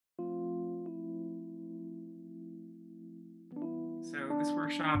So this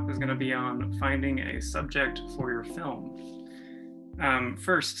workshop is going to be on finding a subject for your film.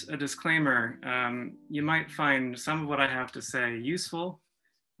 First, a disclaimer. You might find some of what I have to say useful,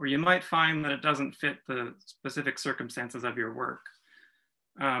 or you might find that it doesn't fit the specific circumstances of your work.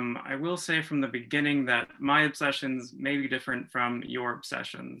 I will say from the beginning that my obsessions may be different from your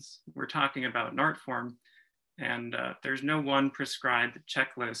obsessions. We're talking about an art form, and there's no one prescribed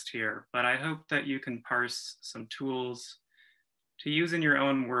checklist here, but I hope that you can parse some tools to use in your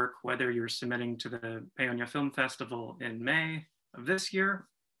own work, whether you're submitting to the Berkeley Film Festival in May of this year,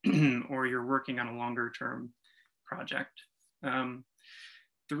 or you're working on a longer term project. The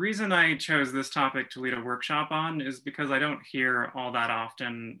reason I chose this topic to lead a workshop on is because I don't hear all that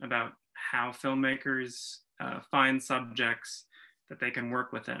often about how filmmakers find subjects that they can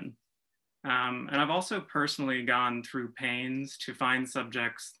work within. And I've also personally gone through pains to find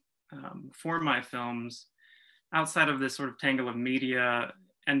subjects for my films outside of this sort of tangle of media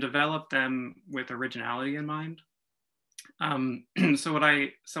and develop them with originality in mind. So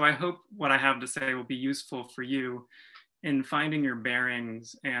I hope what I have to say will be useful for you in finding your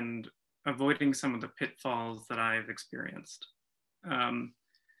bearings and avoiding some of the pitfalls that I've experienced.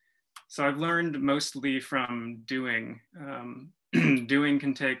 So I've learned mostly from doing. Doing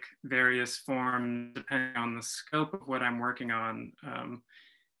can take various forms depending on the scope of what I'm working on.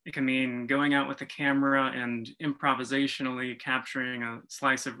 It can mean going out with a camera and improvisationally capturing a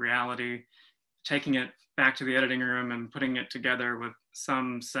slice of reality, taking it back to the editing room and putting it together with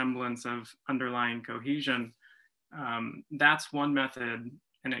some semblance of underlying cohesion. That's one method,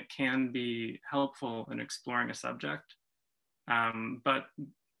 and it can be helpful in exploring a subject. But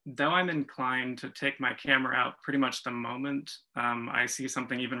though I'm inclined to take my camera out pretty much the moment I see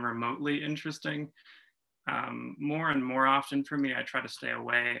something even remotely interesting, more and more often for me, I try to stay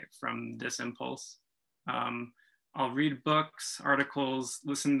away from this impulse. I'll read books, articles,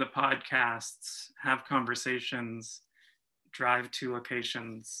 listen to podcasts, have conversations, drive to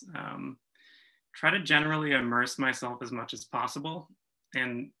locations, try to generally immerse myself as much as possible.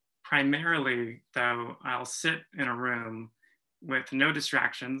 And primarily, though, I'll sit in a room with no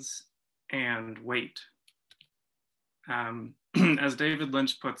distractions and wait. As David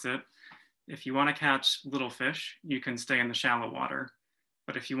Lynch puts it, if you want to catch little fish, you can stay in the shallow water.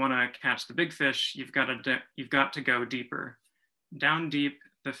 But if you want to catch the big fish, you've got to go deeper. Down deep,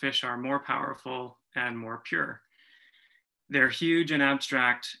 the fish are more powerful and more pure. They're huge and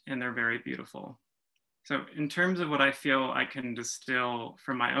abstract, and they're very beautiful. So in terms of what I feel I can distill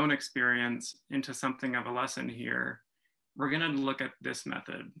from my own experience into something of a lesson here, we're going to look at this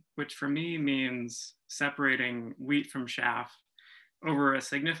method, which for me means separating wheat from chaff over a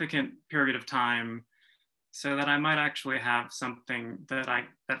significant period of time so that I might actually have something that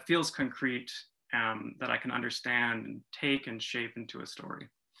feels concrete, that I can understand and take and shape into a story.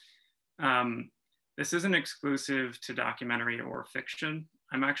 This isn't exclusive to documentary or fiction.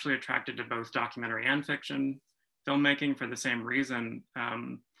 I'm actually attracted to both documentary and fiction filmmaking for the same reason.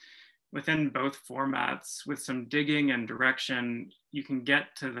 Within both formats, with some digging and direction, you can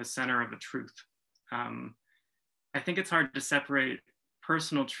get to the center of the truth. I think it's hard to separate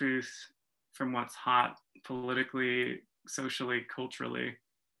personal truth from what's hot politically, socially, culturally.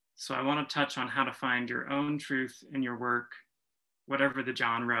 So I want to touch on how to find your own truth in your work, whatever the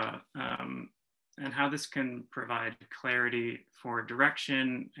genre, and how this can provide clarity for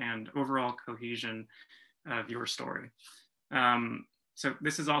direction and overall cohesion of your story. So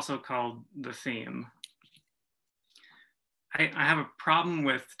this is also called the theme. I have a problem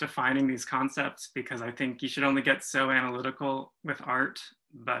with defining these concepts because I think you should only get so analytical with art,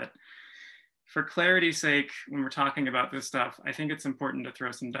 but for clarity's sake, when we're talking about this stuff, I think it's important to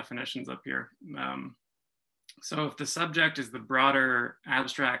throw some definitions up here. So if the subject is the broader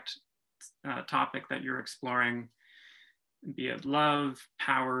abstract topic that you're exploring, be it love,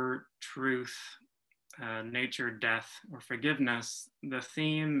 power, truth, nature, death, or forgiveness, the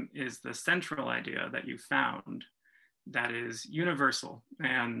theme is the central idea that you found that is universal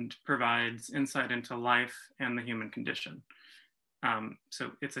and provides insight into life and the human condition.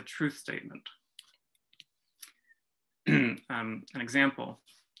 So it's a truth statement. An example,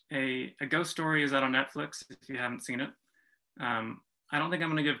 a ghost story is out on Netflix if you haven't seen it. I don't think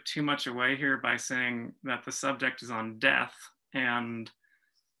I'm going to give too much away here by saying that the subject is on death, and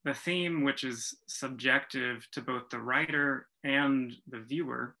the theme, which is subjective to both the writer and the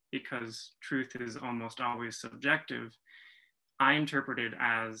viewer, because truth is almost always subjective, I interpret it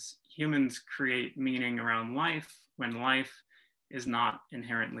as humans create meaning around life when life is not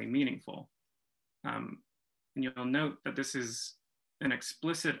inherently meaningful. And you'll note that this is an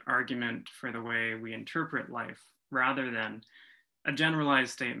explicit argument for the way we interpret life rather than a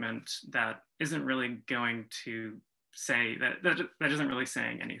generalized statement that isn't really going to say, that isn't really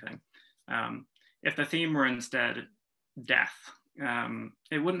saying anything. If the theme were instead death,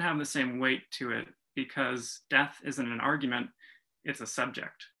 it wouldn't have the same weight to it because death isn't an argument, it's a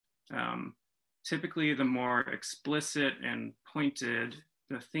subject. Typically, the more explicit and pointed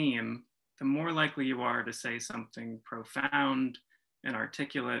the theme, the more likely you are to say something profound and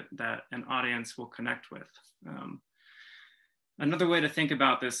articulate that an audience will connect with. Another way to think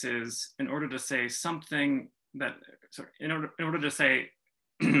about this is, in order to say something that, sorry, in order to say,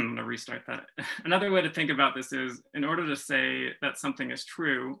 I'm gonna restart that. Another way to think about this is, in order to say that something is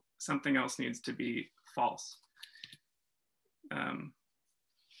true, something else needs to be false.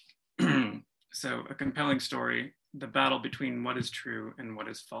 So a compelling story, the battle between what is true and what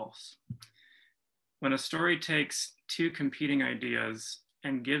is false. When a story takes two competing ideas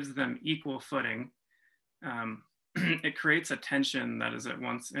and gives them equal footing, it creates a tension that is at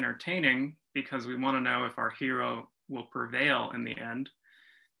once entertaining because we want to know if our hero will prevail in the end.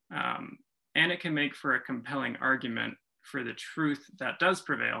 And it can make for a compelling argument for the truth that does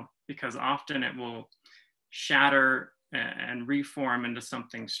prevail, because often it will shatter and reform into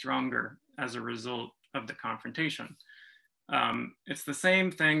something stronger as a result of the confrontation. It's the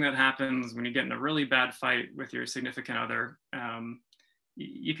same thing that happens when you get in a really bad fight with your significant other.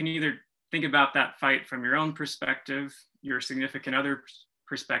 You can either think about that fight from your own perspective, your significant other's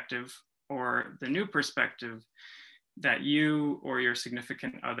perspective, or the new perspective that you or your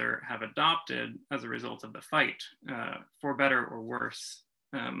significant other have adopted as a result of the fight, for better or worse.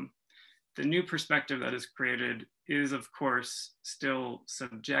 The new perspective that is created is, of course, still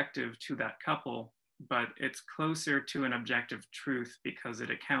subjective to that couple, but it's closer to an objective truth because it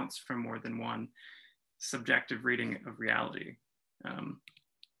accounts for more than one subjective reading of reality.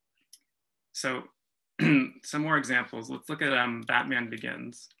 So some more examples. Let's look at Batman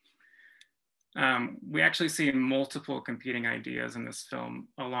Begins. We actually see multiple competing ideas in this film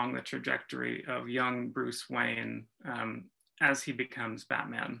along the trajectory of young Bruce Wayne as he becomes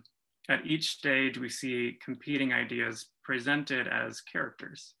Batman. At each stage, we see competing ideas presented as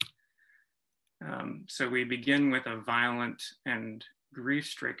characters. So we begin with a violent and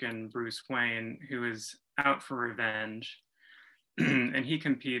grief-stricken Bruce Wayne who is out for revenge, and he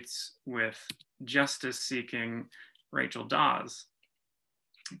competes with justice-seeking Rachel Dawes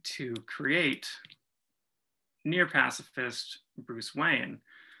to create near-pacifist Bruce Wayne,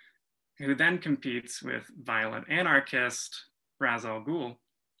 who then competes with violent anarchist Ra's al Ghul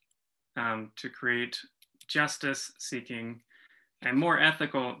to create justice-seeking and more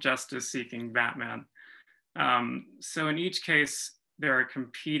ethical justice-seeking Batman. So in each case, there are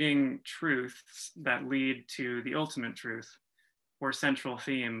competing truths that lead to the ultimate truth or central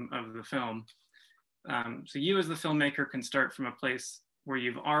theme of the film. So you as the filmmaker can start from a place where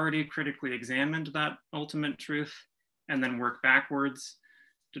you've already critically examined that ultimate truth and then work backwards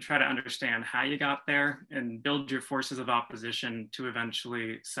to try to understand how you got there and build your forces of opposition to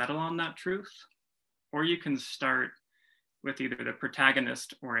eventually settle on that truth. Or you can start with either the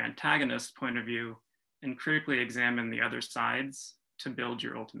protagonist or antagonist point of view and critically examine the other sides to build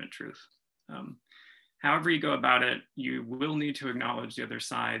your ultimate truth. However you go about it, you will need to acknowledge the other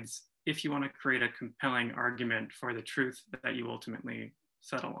sides if you want to create a compelling argument for the truth that you ultimately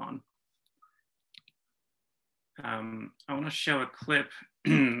settle on. I want to show a clip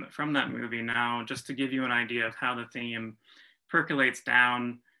from that movie now, just to give you an idea of how the theme percolates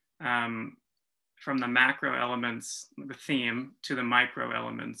down from the macro elements, the theme, to the micro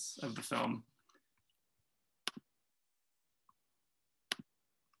elements of the film.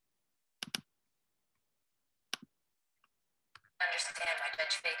 Understand why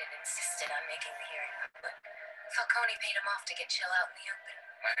Judge Baden insisted on making the hearing public. Falcone paid him off to get Chill out in the open.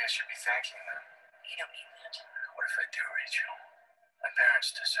 Maybe I should be thanking them. You don't mean that. What if I do, Rachel? My parents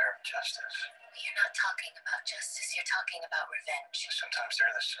deserve justice. You're not talking about justice, you're talking about revenge. Sometimes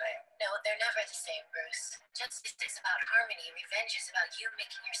they're the same. No, they're never the same, Bruce. Justice is about harmony, revenge is about you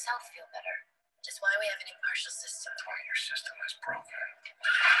making yourself feel better. Which is why we have an impartial system. That's why your system is broken.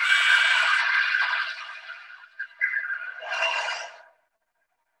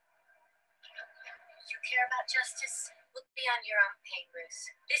 You care about justice? Look beyond your own pain,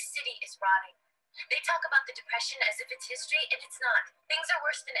 Bruce. This city is rotting. They talk about the Depression as if it's history, and it's not. Things are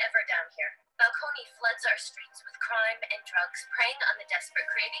worse than ever down here. Falcone floods our streets with crime and drugs, preying on the desperate,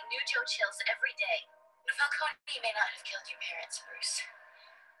 creating new Joe Chills every day. Falcone may not have killed your parents, Bruce.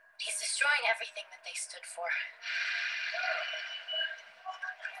 He's destroying everything that they stood for.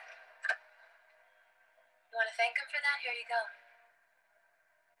 You want to thank him for that? Here you go.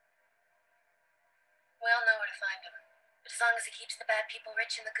 We all know where to find him. But as long as he keeps the bad people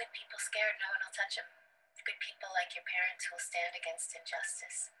rich and the good people scared, no one will touch him. The good people like your parents who will stand against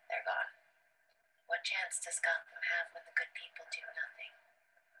injustice, they're gone. What chance does Gotham have when the good people do nothing?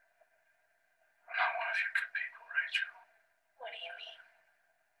 I'm not one of your good people, Rachel. What do you mean?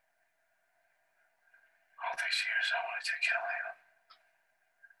 All these years I wanted to kill him.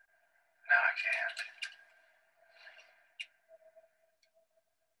 Now I can't.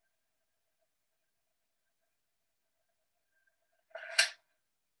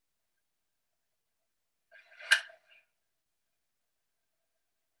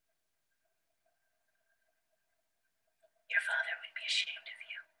 Your father would be ashamed of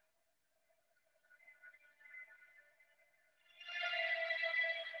you.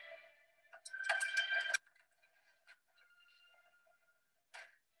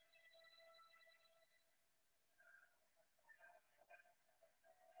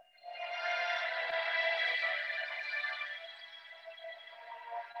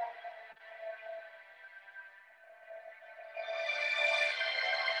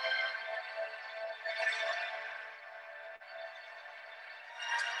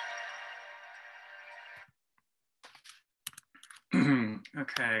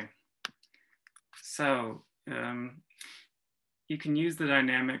 Okay, so you can use the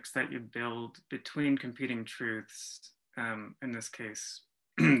dynamics that you build between competing truths, in this case,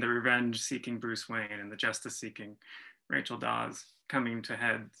 the revenge-seeking Bruce Wayne and the justice-seeking Rachel Dawes coming to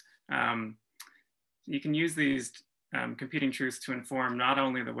head. You can use these competing truths to inform not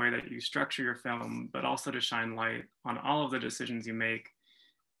only the way that you structure your film, but also to shine light on all of the decisions you make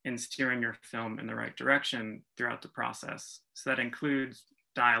in steering your film in the right direction throughout the process. So that includes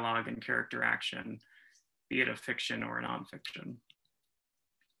dialogue and character action, be it a fiction or a nonfiction.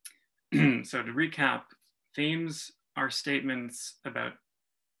 So to recap, themes are statements about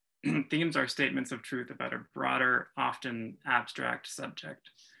themes are statements of truth about a broader, often abstract subject.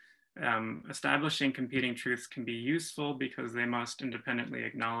 Establishing competing truths can be useful because they must independently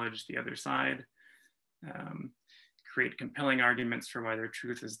acknowledge the other side, create compelling arguments for why their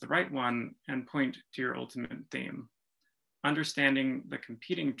truth is the right one, and point to your ultimate theme. Understanding the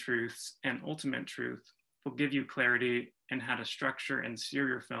competing truths and ultimate truth will give you clarity in how to structure and steer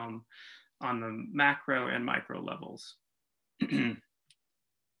your film on the macro and micro levels. Okay,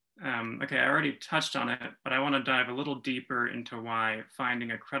 I already touched on it, but I want to dive a little deeper into why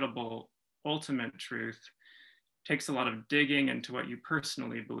finding a credible ultimate truth takes a lot of digging into what you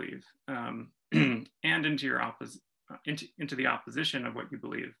personally believe, and into the opposition of what you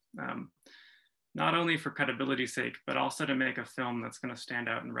believe, not only for credibility's sake, but also to make a film that's going to stand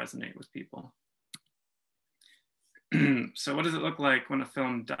out and resonate with people. So what does it look like when a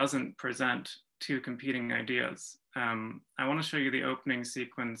film doesn't present two competing ideas? I want to show you the opening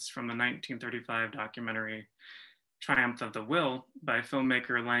sequence from the 1935 documentary Triumph of the Will by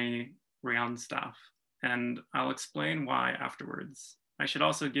filmmaker Lenny Riefenstahl, and I'll explain why afterwards. I should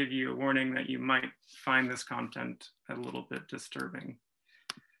also give you a warning that you might find this content a little bit disturbing.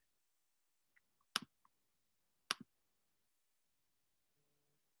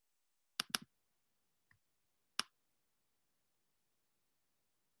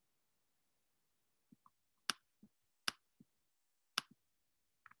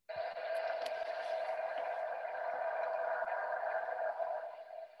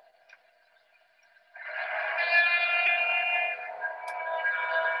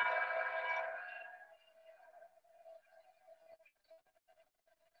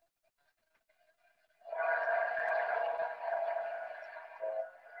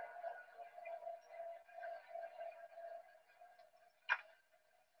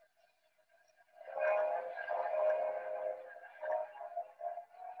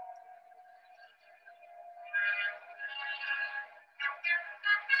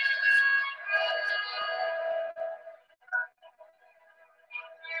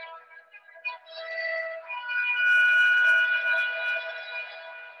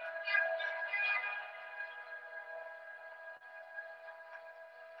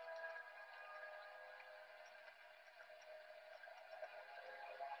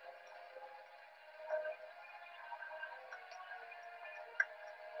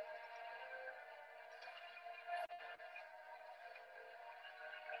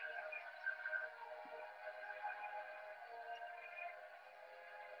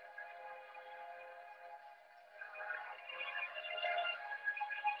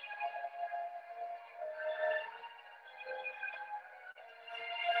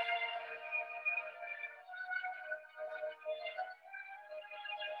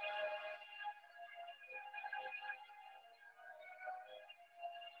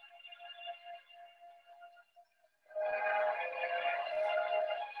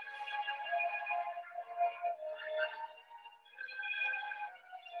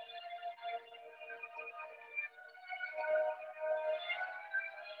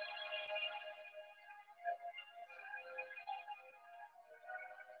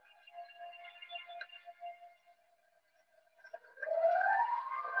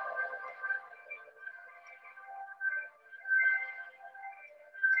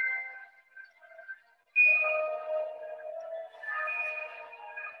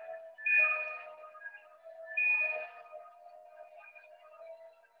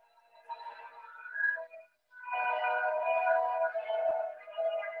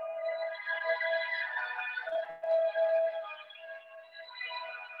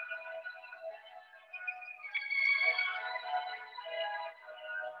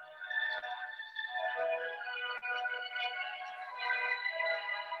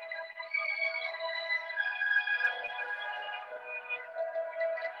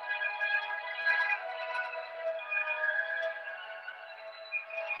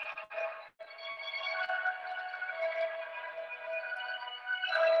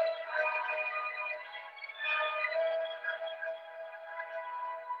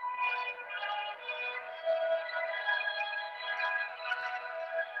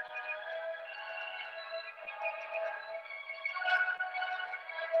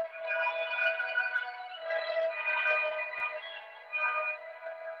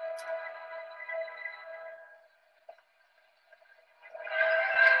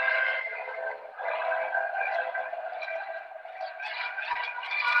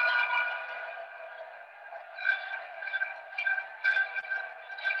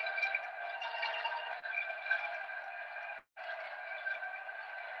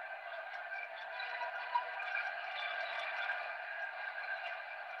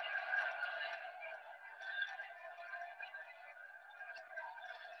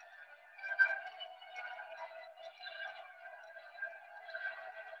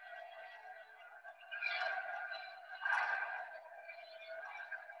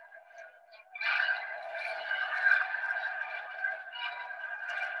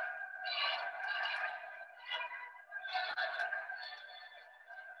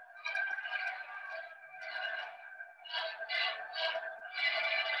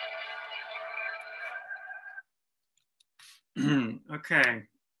 Okay,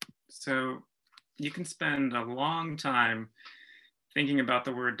 so you can spend a long time thinking about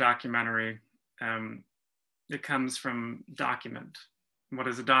the word documentary. It comes from document. What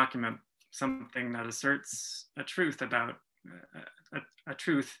is a document? Something that asserts a truth about a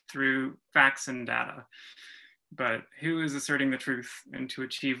truth through facts and data. But who is asserting the truth and to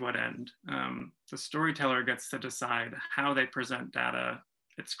achieve what end? The storyteller gets to decide how they present data,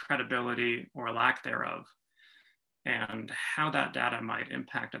 its credibility or lack thereof, and how that data might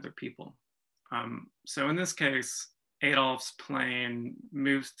impact other people. So in this case, Adolf's plane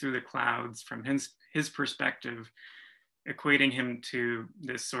moves through the clouds from his perspective, equating him to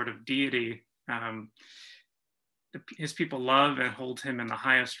this sort of deity. His people love and hold him in the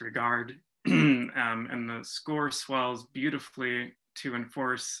highest regard. And the score swells beautifully to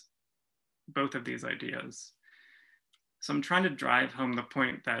enforce both of these ideas. So I'm trying to drive home the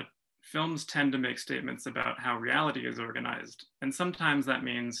point that films tend to make statements about how reality is organized. And sometimes that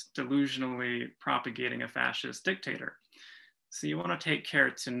means delusionally propagating a fascist dictator. So you want to take care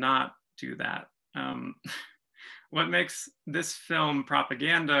to not do that. What makes this film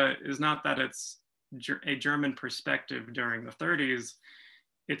propaganda is not that it's a German perspective during the 30s,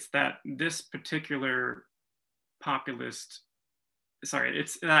 it's that this particular populist,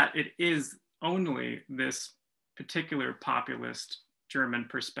 it's that it is only this particular populist German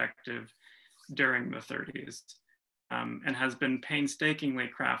perspective during the 30s, and has been painstakingly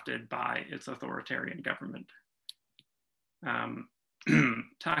crafted by its authoritarian government.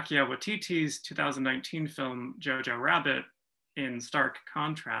 Taika Waititi's 2019 film Jojo Rabbit, in stark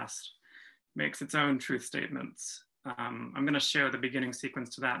contrast, makes its own truth statements. I'm going to show the beginning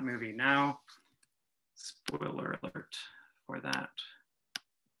sequence to that movie now. Spoiler alert for that.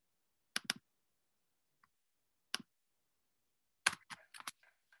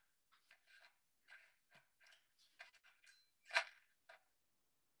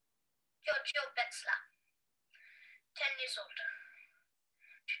 Jojo Betzler, 10 years old.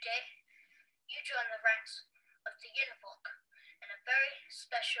 Today, you join the ranks of the Univolk in a very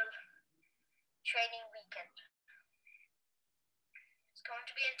special training weekend. It's going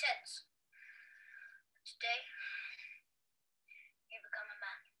to be intense. Today, you become a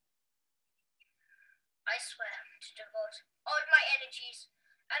man. I swear to devote all my energies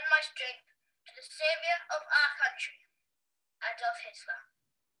and my strength to the savior of our country, Adolf Hitler.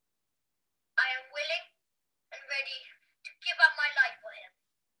 I am willing and ready to give up my life for him.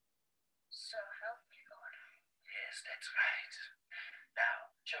 So help me God. Yes, that's right.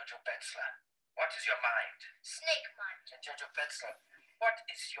 Now, Jojo Betzler, what is your mind? Snake mind. And Jojo Betzler, what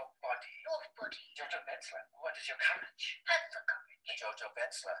is your body? Wolf body. Jojo Betzler, what is your courage? Panther courage. Jojo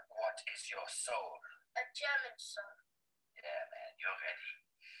Betzler, what is your soul? A German soul. Yeah, man, you're ready.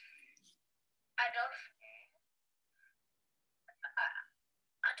 Adolf,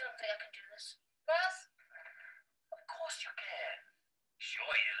 I don't think I can do this. Boss? Of course you can.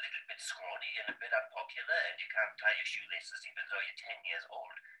 Sure, you're a little bit scrawny and a bit unpopular, and you can't tie your shoelaces even though you're 10 years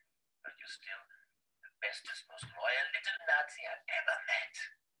old. But you're still the bestest, most loyal little Nazi I've ever met.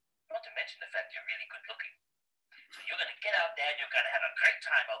 Not to mention the fact you're really good looking. So you're gonna get out there and you're gonna have a great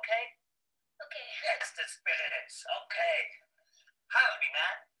time, okay? Okay. That's the spirit. Okay. Heil me,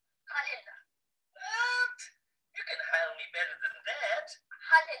 man. Heil Hitler. What? You can heil me better than that.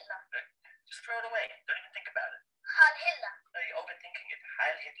 Heil Hitler. Just throw it away. Don't even think about it. Heil Hitler. No, you're overthinking it.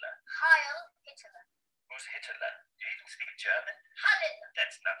 Heil Hitler. Heil Hitler. Who's Hitler? Do you even speak German? Heil Hitler.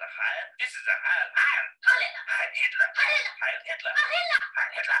 That's not a Heil. This is a Heil. Heil. Heil Hitler. Heil Hitler. Heil Hitler. Heil Hitler.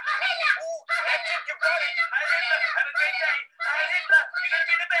 Heil Hitler. Heil Hitler. Heil Hitler. Oh, that's it. You got it. Heil Hitler. Have a great day. Heil Hitler. You're going to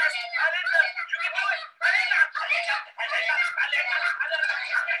be the best. Heil Hitler. You can do it. Heil Hitler. Heil Hitler. Heil Hitler. Heil Hitler.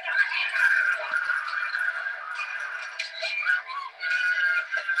 Heil Hitler.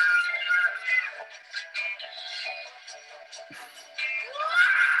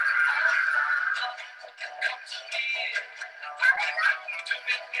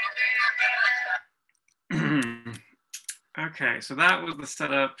 Okay, so that was the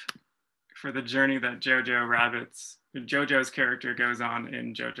setup for the journey that Jojo's character goes on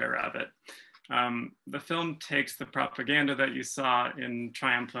in Jojo Rabbit. The film takes the propaganda that you saw in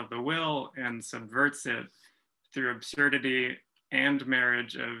Triumph of the Will and subverts it through absurdity and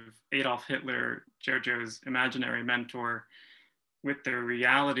marriage of Adolf Hitler, Jojo's imaginary mentor, with the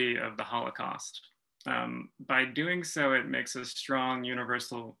reality of the Holocaust. By doing so, it makes a strong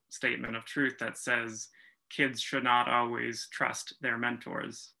universal statement of truth that says kids should not always trust their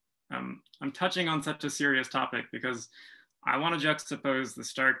mentors. I'm touching on such a serious topic because I want to juxtapose the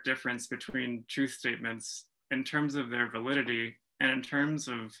stark difference between truth statements in terms of their validity and in terms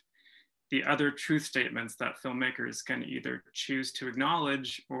of the other truth statements that filmmakers can either choose to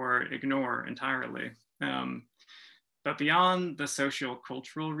acknowledge or ignore entirely. But beyond the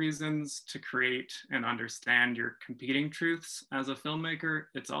socio-cultural reasons to create and understand your competing truths as a filmmaker,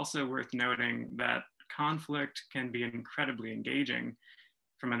 it's also worth noting that conflict can be incredibly engaging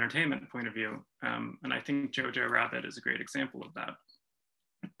from an entertainment point of view. And I think Jojo Rabbit is a great example of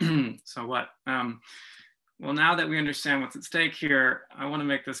that. So what? Well, now that we understand what's at stake here, I want to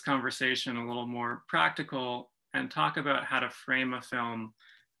make this conversation a little more practical and talk about how to frame a film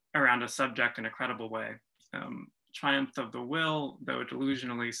around a subject in a credible way. Triumph of the Will, though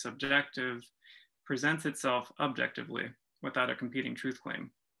delusionally subjective, presents itself objectively without a competing truth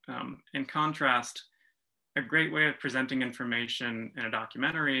claim. In contrast, a great way of presenting information in a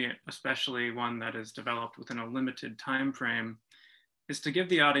documentary, especially one that is developed within a limited time frame, is to give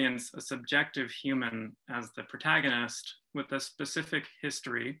the audience a subjective human as the protagonist with a specific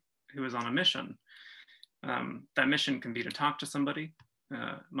history who is on a mission. That mission can be to talk to somebody,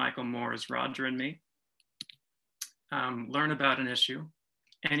 Michael Moore's Roger and Me, learn about an issue,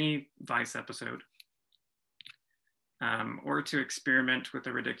 any Vice episode, or to experiment with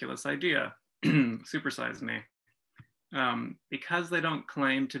a ridiculous idea, Supersize Me. Because they don't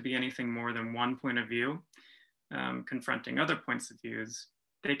claim to be anything more than one point of view, confronting other points of views,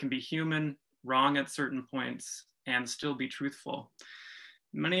 they can be human, wrong at certain points, and still be truthful.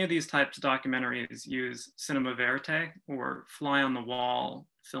 Many of these types of documentaries use cinema verite, or fly on the wall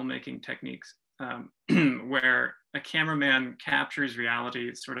filmmaking techniques, where a cameraman captures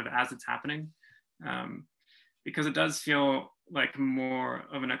reality sort of as it's happening, because it does feel like more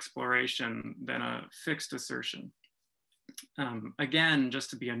of an exploration than a fixed assertion. Again, just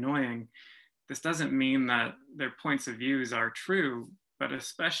to be annoying, this doesn't mean that their points of views are true, but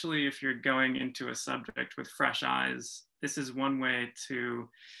especially if you're going into a subject with fresh eyes, this is one way to,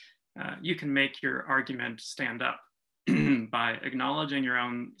 you can make your argument stand up by acknowledging your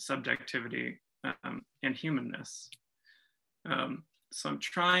own subjectivity and humanness. So I'm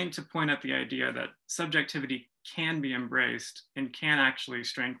trying to point at the idea that subjectivity can be embraced and can actually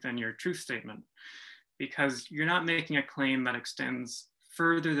strengthen your truth statement, because you're not making a claim that extends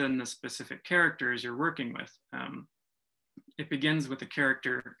further than the specific characters you're working with. It begins with a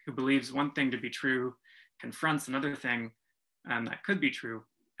character who believes one thing to be true, confronts another thing that could be true,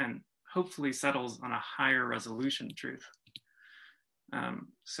 and hopefully settles on a higher resolution truth.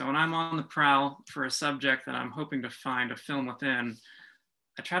 So when I'm on the prowl for a subject that I'm hoping to find a film within,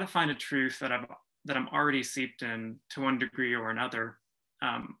 I try to find a truth that I'm already seeped in to one degree or another,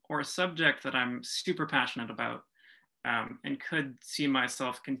 or a subject that I'm super passionate about, and could see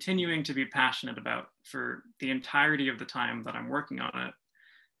myself continuing to be passionate about for the entirety of the time that I'm working on it.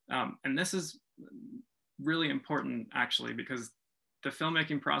 And this is really important, actually, because the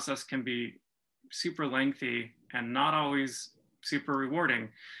filmmaking process can be super lengthy and not always super rewarding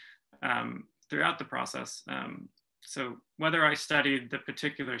throughout the process. So whether I studied the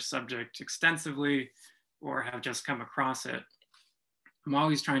particular subject extensively or have just come across it, I'm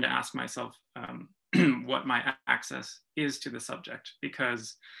always trying to ask myself what my access is to the subject,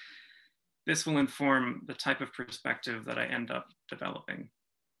 because this will inform the type of perspective that I end up developing.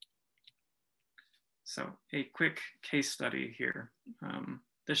 So a quick case study here.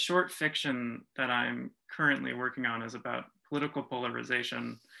 The short fiction that I'm currently working on is about political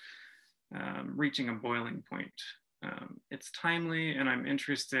polarization reaching a boiling point. It's timely, and I'm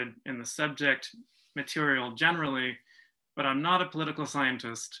interested in the subject material generally, but I'm not a political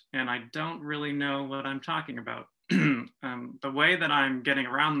scientist, and I don't really know what I'm talking about. The way that I'm getting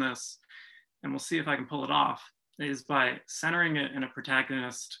around this, and we'll see if I can pull it off, is by centering it in a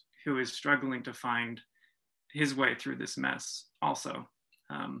protagonist who is struggling to find his way through this mess also.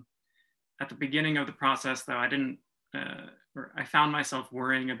 At the beginning of the process, though, I found myself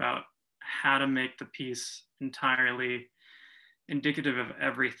worrying about how to make the piece entirely indicative of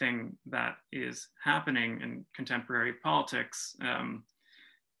everything that is happening in contemporary politics.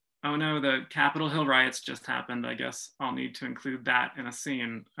 Oh no, the Capitol Hill riots just happened. I guess I'll need to include that in a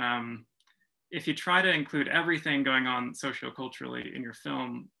scene. If you try to include everything going on socioculturally in your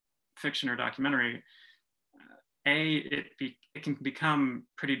film, fiction, or documentary, it can become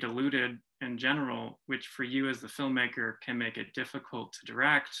pretty diluted in general, which for you as the filmmaker can make it difficult to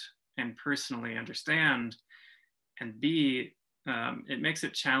direct and personally understand. And B, it makes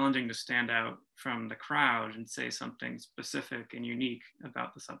it challenging to stand out from the crowd and say something specific and unique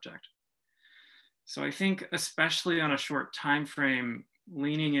about the subject. So I think, especially on a short time frame,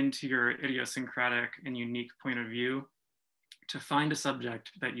 leaning into your idiosyncratic and unique point of view to find a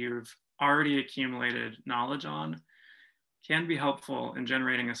subject that you've already accumulated knowledge on can be helpful in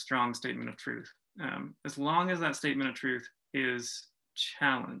generating a strong statement of truth, as long as that statement of truth is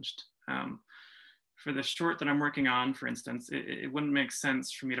challenged. For the short that I'm working on, for instance, it wouldn't make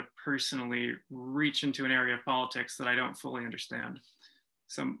sense for me to personally reach into an area of politics that I don't fully understand.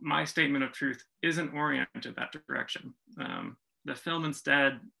 So my statement of truth isn't oriented that direction. The film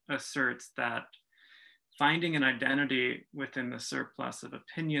instead asserts that finding an identity within the surplus of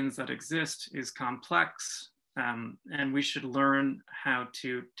opinions that exist is complex, and we should learn how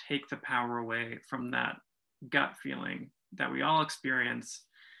to take the power away from that gut feeling that we all experience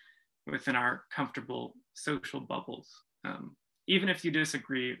within our comfortable social bubbles. Even if you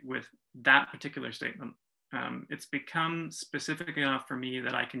disagree with that particular statement, it's become specific enough for me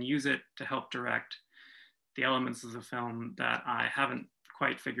that I can use it to help direct the elements of the film that I haven't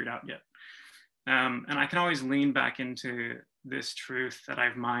quite figured out yet. And I can always lean back into this truth that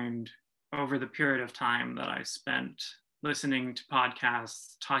I've mined over the period of time that I spent listening to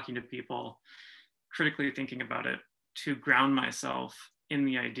podcasts, talking to people, critically thinking about it, to ground myself in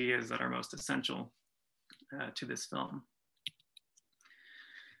the ideas that are most essential to this film.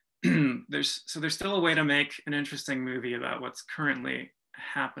 There's still a way to make an interesting movie about what's currently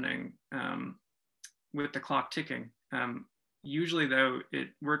happening with the clock ticking. Usually though, it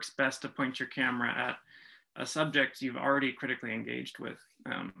works best to point your camera at a subject you've already critically engaged with,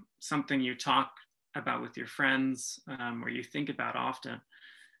 something you talk about with your friends, or you think about often,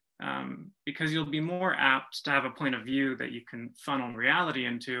 because you'll be more apt to have a point of view that you can funnel reality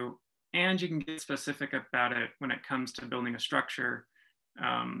into, and you can get specific about it when it comes to building a structure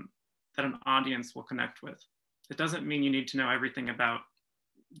that an audience will connect with. It doesn't mean you need to know everything about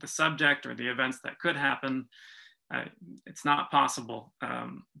the subject or the events that could happen. It's not possible,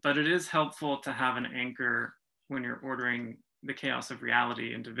 but it is helpful to have an anchor when you're ordering the chaos of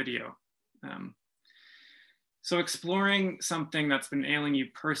reality into video. So exploring something that's been ailing you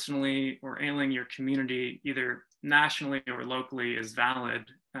personally or ailing your community, either nationally or locally, is valid,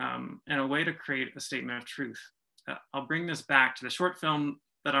 and a way to create a statement of truth. I'll bring this back to the short film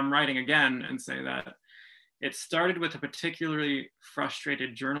that I'm writing again and say that it started with a particularly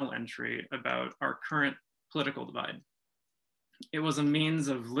frustrated journal entry about our current political divide. It was a means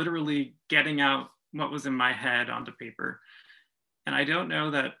of literally getting out what was in my head onto paper. And I don't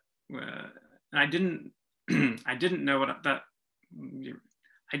know that, I didn't know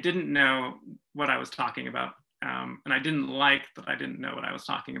what I was talking about. And I didn't like that I didn't know what I was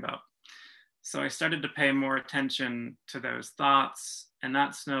talking about. So I started to pay more attention to those thoughts, and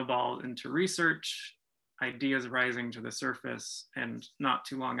that snowballed into research, ideas rising to the surface. And not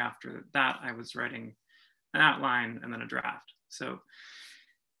too long after that, I was writing an outline and then a draft. So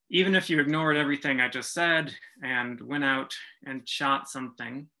even if you ignored everything I just said and went out and shot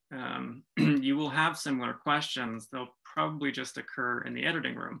something, you will have similar questions. They'll probably just occur in the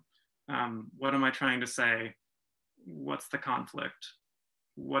editing room. What am I trying to say? What's the conflict?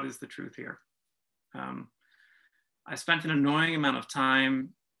 What is the truth here? I spent an annoying amount of time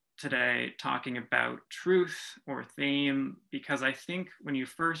today talking about truth or theme, because I think when you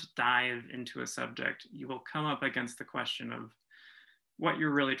first dive into a subject, you will come up against the question of what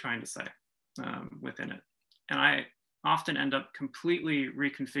you're really trying to say within it. And I often end up completely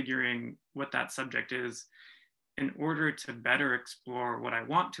reconfiguring what that subject is in order to better explore what I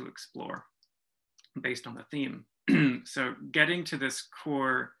want to explore based on the theme. So getting to this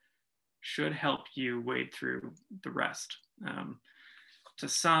core should help you wade through the rest. To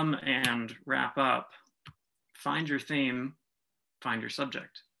sum and wrap up, find your theme, find your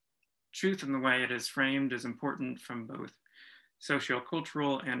subject. Truth in the way it is framed is important from both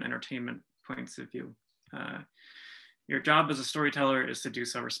sociocultural and entertainment points of view. Your job as a storyteller is to do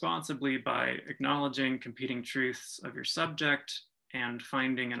so responsibly by acknowledging competing truths of your subject and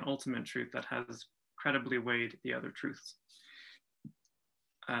finding an ultimate truth that has credibly weighed the other truths.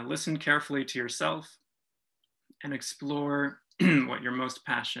 Listen carefully to yourself and explore what you're most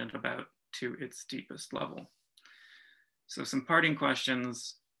passionate about to its deepest level. So some parting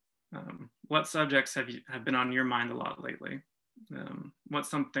questions. What subjects have been on your mind a lot lately? What's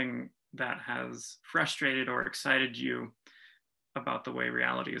something that has frustrated or excited you about the way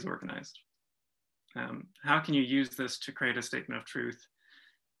reality is organized? How can you use this to create a statement of truth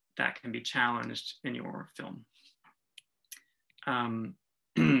that can be challenged in your film?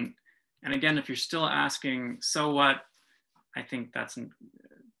 And again, if you're still asking, so what? I think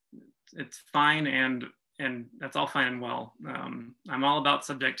it's fine, and that's all fine and well. I'm all about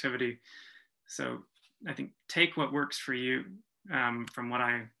subjectivity. So I think take what works for you from what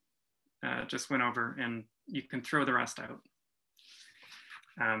I just went over, and you can throw the rest out.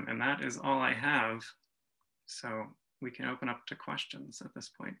 And that is all I have. So we can open up to questions at this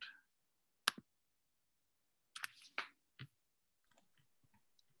point.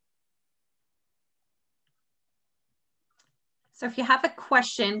 So if you have a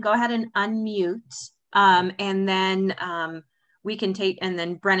question, go ahead and unmute, and then we can take, and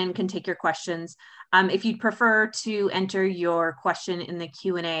then Brennan can take your questions. If you'd prefer to enter your question in the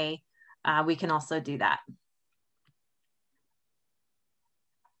Q&A, we can also do that.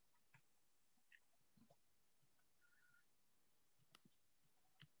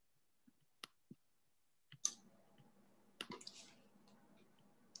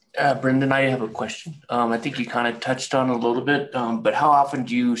 Brendan, I have a question. I think you kind of touched on it a little bit, but how often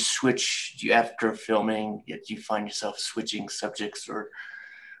do you switch, after filming, do you find yourself switching subjects or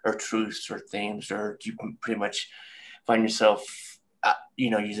truths or themes, or do you pretty much find yourself,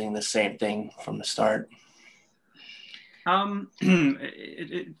 using the same thing from the start?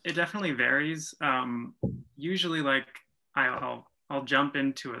 It definitely varies. Usually, like I'll jump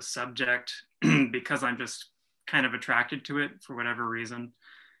into a subject because I'm just kind of attracted to it for whatever reason.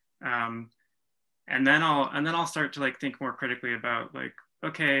 And then I'll start to like think more critically about like,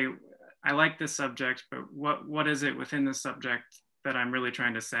 okay, I like this subject, but what is it within this subject that I'm really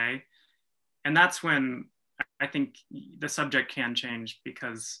trying to say? And that's when I think the subject can change,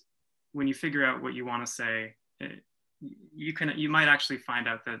 because when you figure out what you want to say, you might actually find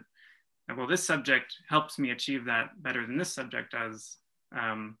out that, well, this subject helps me achieve that better than this subject does.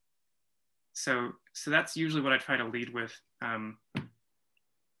 So that's usually what I try to lead with.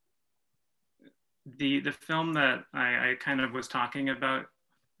 The film that I kind of was talking about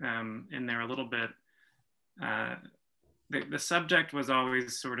in there a little bit, the subject was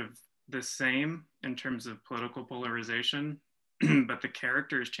always sort of the same in terms of political polarization, but the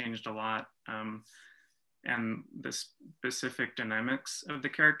characters changed a lot. And the specific dynamics of the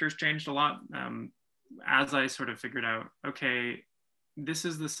characters changed a lot as I sort of figured out, okay, this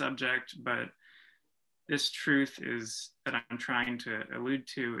is the subject, but this truth that I'm trying to allude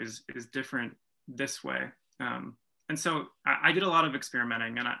to is different this way. And so I did a lot of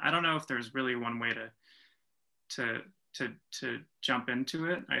experimenting, and I don't know if there's really one way to jump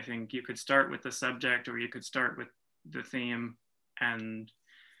into it. I think you could start with the subject, or you could start with the theme and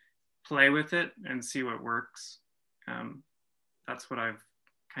play with it and see what works. That's what I've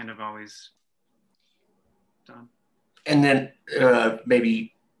kind of always done. And then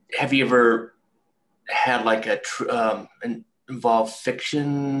maybe, have you ever had like an involve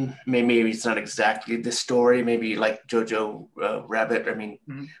fiction? Maybe it's not exactly the story, maybe like Jojo Rabbit. I mean,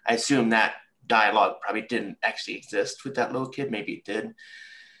 I assume that dialogue probably didn't actually exist with that little kid. Maybe it did.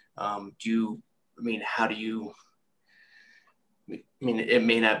 How do you, it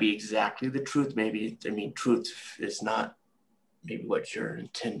may not be exactly the truth. Maybe, truth is not maybe what you're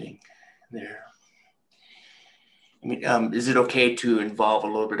intending there. Is it okay to involve a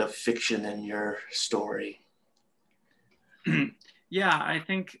little bit of fiction in your story? Yeah, I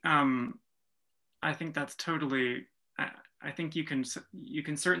think that's totally. I think you can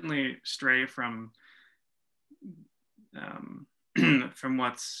certainly stray from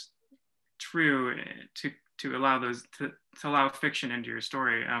what's true to allow fiction into your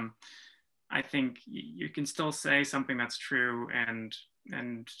story. I think you can still say something that's true and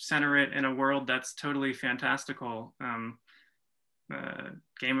center it in a world that's totally fantastical.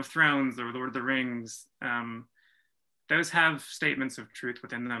 Game of Thrones or Lord of the Rings. Those have statements of truth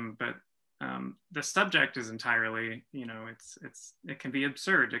within them, but the subject is entirely, it can be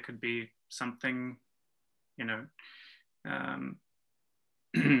absurd. It could be something,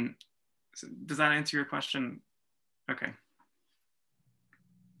 does that answer your question? Okay.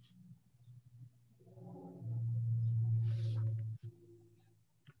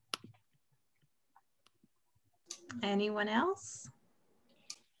 Anyone else?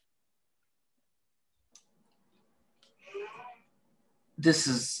 This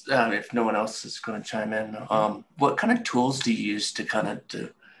is, if no one else is going to chime in, what kind of tools do you use to kind of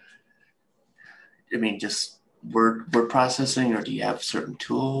just word processing, or do you have certain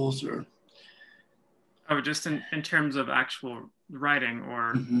tools, or? Oh, just in terms of actual writing,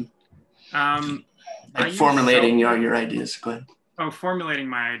 or? Like formulating your ideas, go ahead. Oh, formulating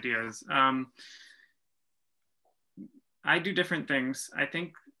my ideas. I do different things. I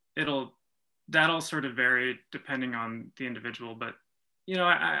think that'll sort of vary depending on the individual, but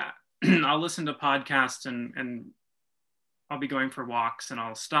I'll listen to podcasts and I'll be going for walks and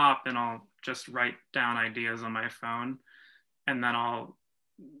I'll stop and I'll just write down ideas on my phone, and then I'll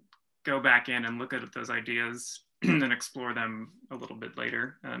go back in and look at those ideas and explore them a little bit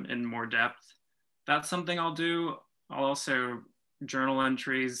later in more depth. That's something I'll do. I'll also journal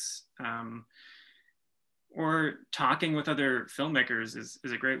entries. or talking with other filmmakers is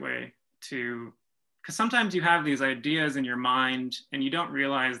a great way to, because sometimes you have these ideas in your mind and you don't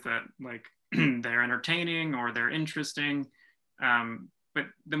realize that like they're entertaining or they're interesting. But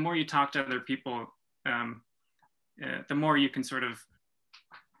the more you talk to other people, the more you can sort of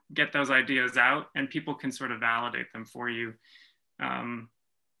get those ideas out and people can sort of validate them for you.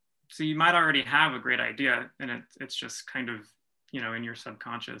 So you might already have a great idea and it's just kind of, in your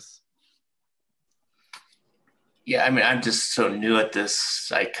subconscious. Yeah, I mean, I'm just so new at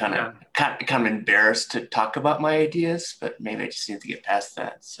this. I kind of embarrassed to talk about my ideas, but maybe I just need to get past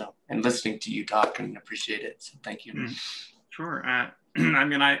that. So, and listening to you talk and appreciate it. So thank you. Sure. I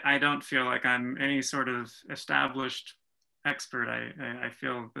mean, I don't feel like I'm any sort of established expert. I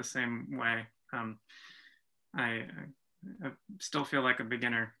feel the same way. I still feel like a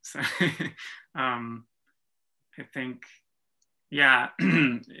beginner. So I think, yeah,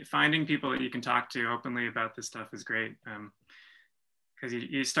 finding people that you can talk to openly about this stuff is great, because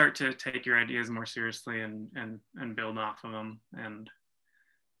you start to take your ideas more seriously and build off of them. And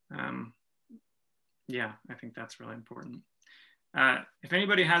yeah, I think that's really important. If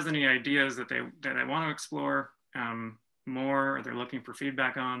anybody has any ideas that they want to explore more, or they're looking for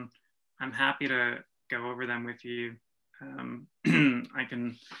feedback on, I'm happy to go over them with you. I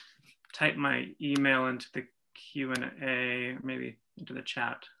can type my email into the Q&A, maybe into the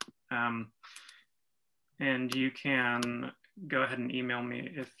chat. And you can go ahead and email me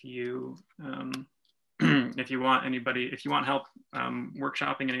if you want help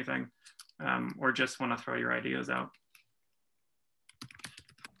workshopping anything, or just want to throw your ideas out.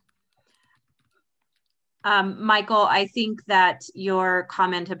 Michael, I think that your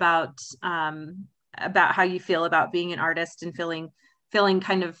comment about how you feel about being an artist and feeling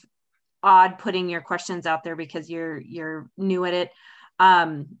kind of odd putting your questions out there because you're new at it.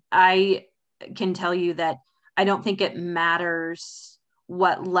 I can tell you that I don't think it matters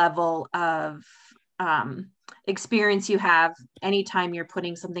what level of experience you have anytime you're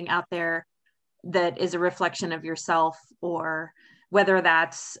putting something out there that is a reflection of yourself, or whether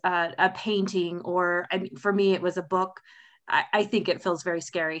that's a painting, or for me, it was a book. I think it feels very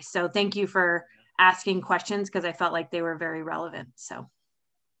scary. So thank you for asking questions, because I felt like they were very relevant. So.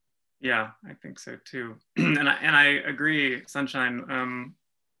 Yeah, I think so too. And I agree, Sunshine.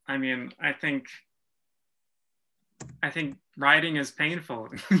 I mean, I think writing is painful.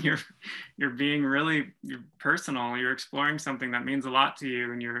 You're being you're personal. You're exploring something that means a lot to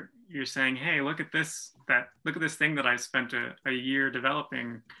you, and you're saying, hey, look at this thing that I spent a year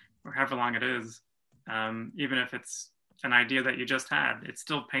developing, or however long it is. Even if it's an idea that you just had, it's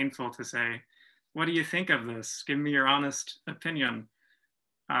still painful to say, what do you think of this? Give me your honest opinion.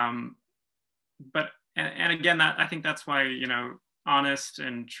 But again, I think that's why, honest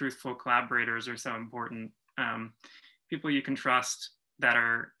and truthful collaborators are so important. People you can trust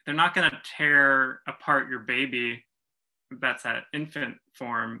they're not going to tear apart your baby that's at infant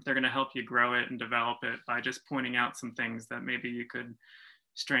form. They're going to help you grow it and develop it by just pointing out some things that maybe you could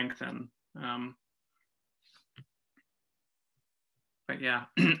strengthen. But yeah,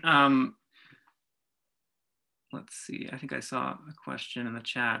 let's see. I think I saw a question in the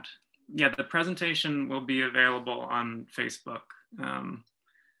chat. Yeah, the presentation will be available on Facebook.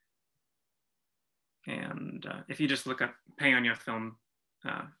 And if you just look up Paonia Film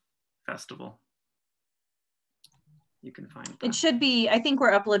Festival, you can find that. It should be, I think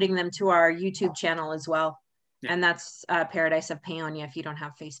we're uploading them to our YouTube channel as well. Yeah. And that's Paradise of Paonia if you don't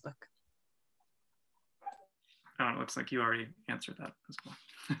have Facebook. Oh, it looks like you already answered that as well.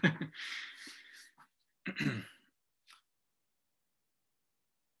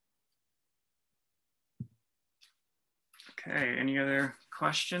 Okay, any other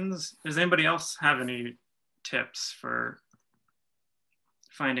questions? Does anybody else have any tips for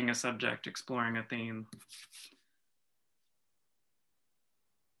finding a subject, exploring a theme?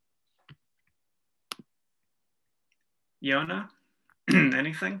 Yona,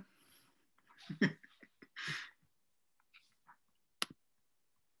 anything?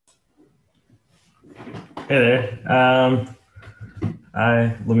 Hey there.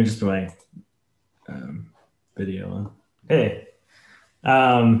 Let me just put my video on. Hey.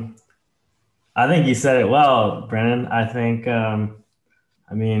 I think you said it well, Brennan. I think a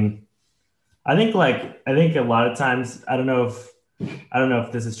lot of times, I don't know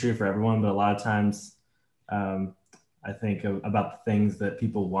if this is true for everyone, but a lot of times I think about the things that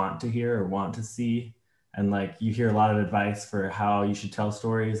people want to hear or want to see. And like, you hear a lot of advice for how you should tell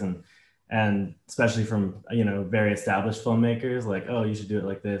stories, and especially from, very established filmmakers, like, oh, you should do it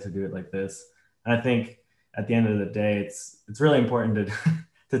like this or do it like this. And I think at the end of the day, it's really important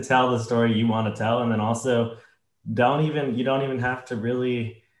to tell the story you want to tell. And then also you don't even have to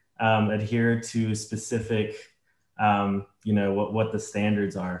really adhere to specific, what the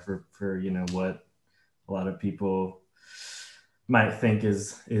standards are for what a lot of people might think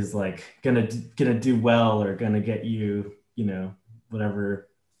is like gonna do well, or gonna get you, whatever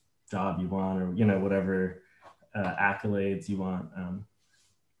job you want, or whatever accolades you want.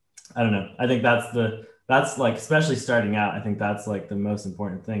 I don't know. I think that's like, especially starting out, I think that's like the most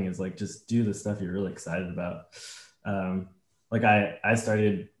important thing, is like just do the stuff you're really excited about. Like I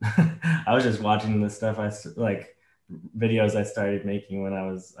started I was just watching the stuff like videos I started making when I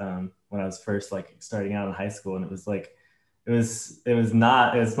was first like starting out in high school, and it was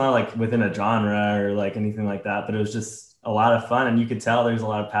not like within a genre or like anything like that, but it was just a lot of fun, and you could tell there's a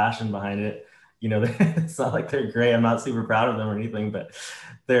lot of passion behind it. It's not like they're great. I'm not super proud of them or anything, but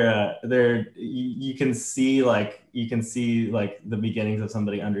you can see like the beginnings of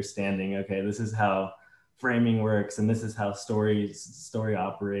somebody understanding, okay, this is how framing works, and this is how story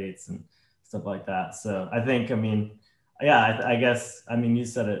operates and stuff like that. So I think, I guess,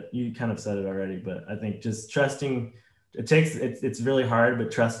 you kind of said it already, but I think just trusting, it's really hard,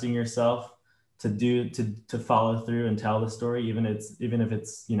 but trusting yourself to follow through and tell the story, even if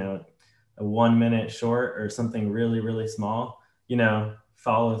it's a 1 minute short or something really, really small,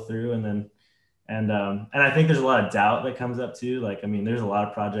 follow through. And I think there's a lot of doubt that comes up too. Like, there's a lot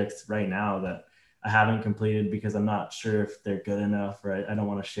of projects right now that I haven't completed because I'm not sure if they're good enough, or I don't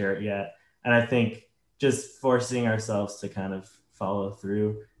want to share it yet. And I think just forcing ourselves to kind of follow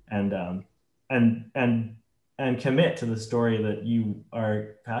through and commit to the story that you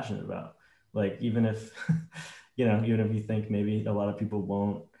are passionate about. Like, even if, even if you think maybe a lot of people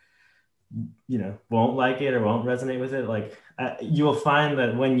won't like it or won't resonate with it, like you will find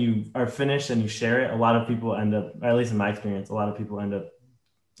that when you are finished and you share it, a lot of people end up, or at least in my experience, a lot of people end up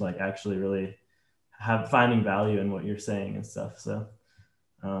like actually really finding value in what you're saying and stuff. So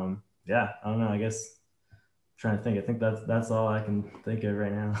I don't know, I guess I think that's all I can think of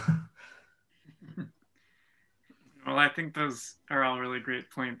right now. Well, I think those are all really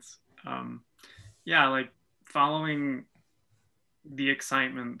great points. Like following the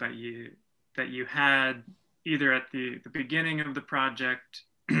excitement that you had either at the beginning of the project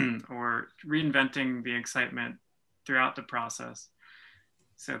or reinventing the excitement throughout the process,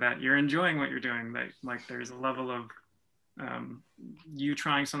 so that you're enjoying what you're doing, that like there's a level of you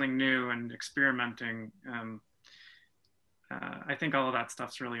trying something new and experimenting. I think all of that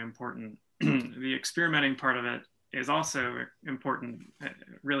stuff's really important. The experimenting part of it is also important,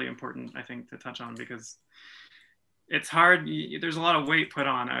 really important, I think, to touch on, because it's hard. There's a lot of weight put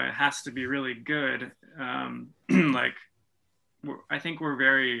on. It has to be really good. Like, I think we're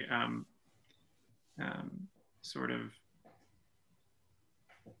very sort of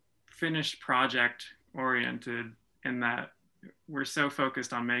finished project oriented, in that we're so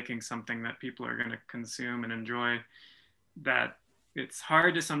focused on making something that people are going to consume and enjoy, that it's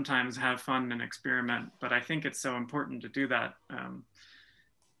hard to sometimes have fun and experiment. But I think it's so important to do that.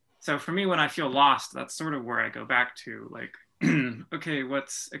 So for me, when I feel lost, that's sort of where I go back to, like, okay,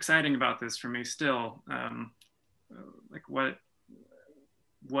 what's exciting about this for me still? Like what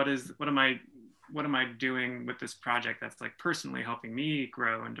am I doing with this project that's like personally helping me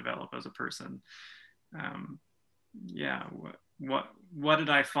grow and develop as a person? What did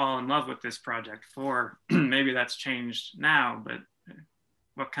I fall in love with this project for? Maybe that's changed now, but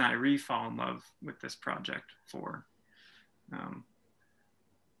what can I re-fall in love with this project for?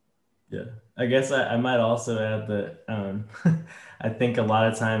 Yeah, I guess I might also add that I think a lot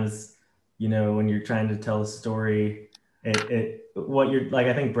of times, when you're trying to tell a story, what you're like,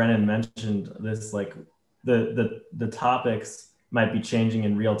 I think Brennan mentioned this, like the topics might be changing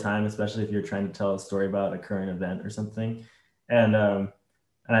in real time, especially if you're trying to tell a story about a current event or something. And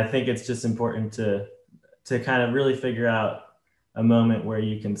I think it's just important to kind of really figure out a moment where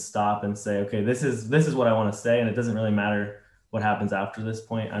you can stop and say, okay, this is what I want to say, and it doesn't really matter what happens after this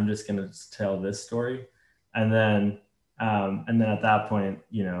point. I'm just going to tell this story. And then at that point,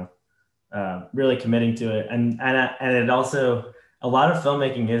 really committing to it. And it also, a lot of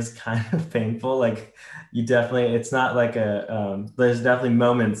filmmaking is kind of painful. Like it's not like there's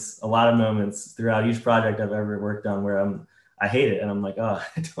definitely a lot of moments throughout each project I've ever worked on where I hate it. And I'm like, oh,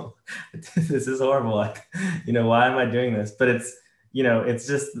 this is horrible. Why am I doing this? But it's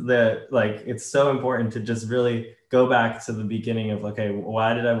just it's so important to just really go back to the beginning of, okay,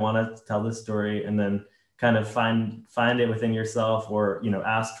 why did I want to tell this story? And then kind of find it within yourself, or,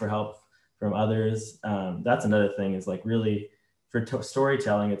 ask for help from others. That's another thing, is like really for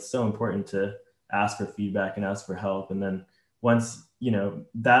storytelling, it's so important to ask for feedback and ask for help. And then once you know,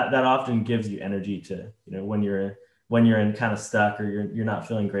 that often gives you energy to, you know, when you're in kind of stuck or you're not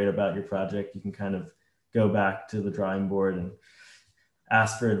feeling great about your project, you can kind of go back to the drawing board and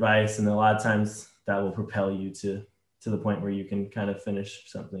ask for advice. And a lot of times that will propel you to the point where you can kind of finish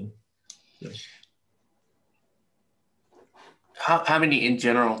something. So. How many in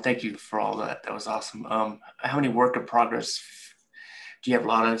general, thank you for all that. That was awesome. How many work in progress? Do you have a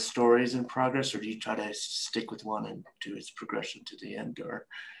lot of stories in progress, or do you try to stick with one and do its progression to the end, or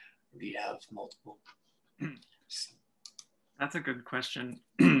do you have multiple? That's a good question.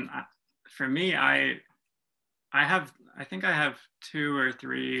 For me, I think I have 2 or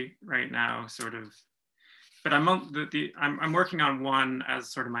 3 right now, sort of. But I'm working on one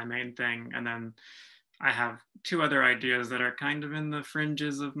as sort of my main thing, and then I have 2 other ideas that are kind of in the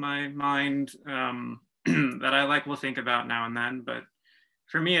fringes of my mind that I will think about now and then. But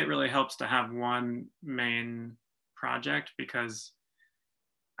for me, it really helps to have one main project, because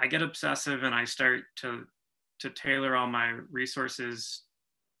I get obsessive and I start to tailor all my resources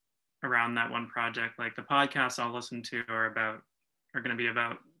around that one project. Like the podcasts I'll listen to are going to be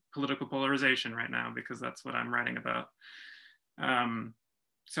about political polarization right now, because that's what I'm writing about.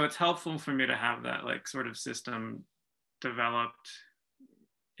 So it's helpful for me to have that like sort of system developed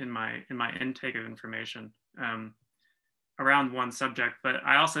in my intake of information around one subject. But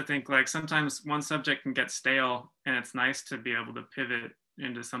I also think like sometimes one subject can get stale, and it's nice to be able to pivot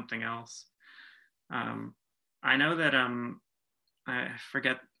into something else. I know that I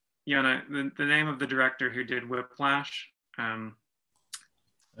forget, you know, the name of the director who did Whiplash. Oh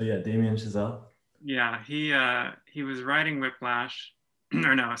yeah, Damien Chazelle. Yeah, he was writing Whiplash,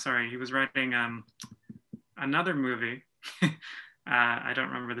 or no, sorry, he was writing another movie. I don't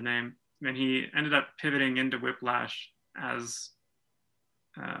remember the name. And he ended up pivoting into Whiplash as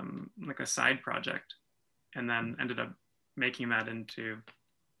like a side project, and then ended up making that into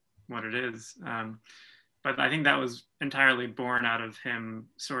what it is. But I think that was entirely born out of him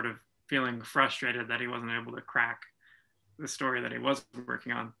sort of feeling frustrated that he wasn't able to crack the story that he was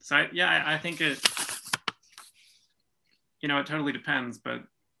working on. So I think it, you know, it totally depends. But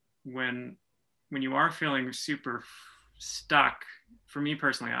when you are feeling super stuck, for me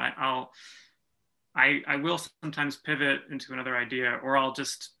personally, I will sometimes pivot into another idea, or I'll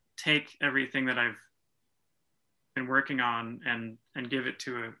just take everything that I've been working on and give it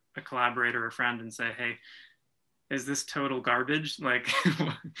to a collaborator or a friend and say, hey, is this total garbage? Like,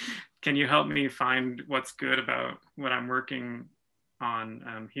 can you help me find what's good about what I'm working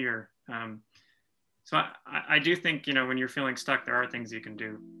on here? So I do think, you know, when you're feeling stuck, there are things you can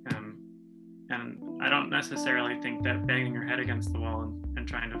do. And I don't necessarily think that banging your head against the wall and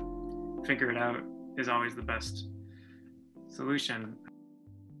trying to figure it out is always the best solution.